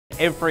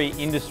every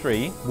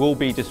industry will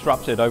be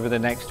disrupted over the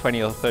next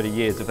 20 or 30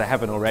 years if they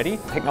haven't already.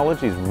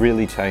 Technology has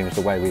really changed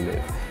the way we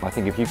live. I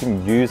think if you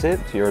can use it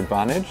to your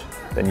advantage,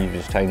 then you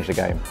just change the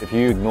game. If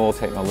you ignore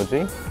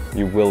technology,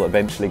 you will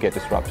eventually get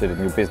disrupted and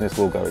your business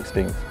will go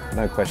extinct.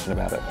 No question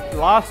about it.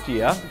 Last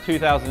year,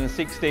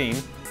 2016,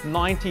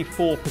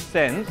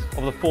 94%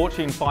 of the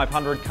Fortune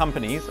 500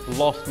 companies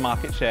lost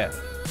market share.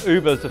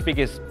 Uber's the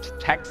biggest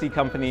taxi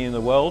company in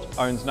the world,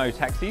 owns no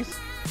taxis.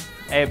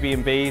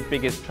 Airbnb,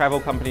 biggest travel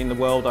company in the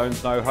world,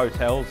 owns no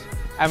hotels.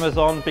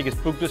 Amazon,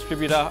 biggest book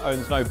distributor,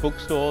 owns no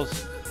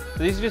bookstores.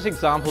 So these are just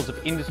examples of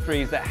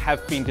industries that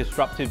have been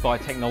disrupted by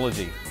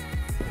technology.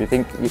 If you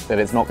think that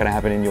it's not going to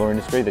happen in your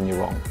industry, then you're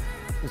wrong.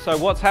 So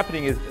what's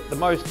happening is the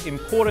most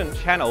important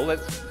channel,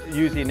 let's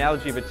use the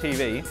analogy of a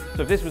TV.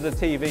 So if this was a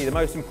TV, the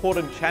most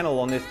important channel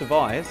on this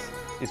device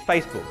is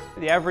Facebook.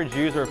 The average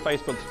user of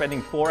Facebook is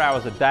spending 4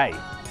 hours a day.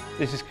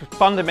 This has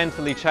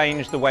fundamentally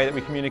changed the way that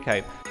we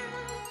communicate.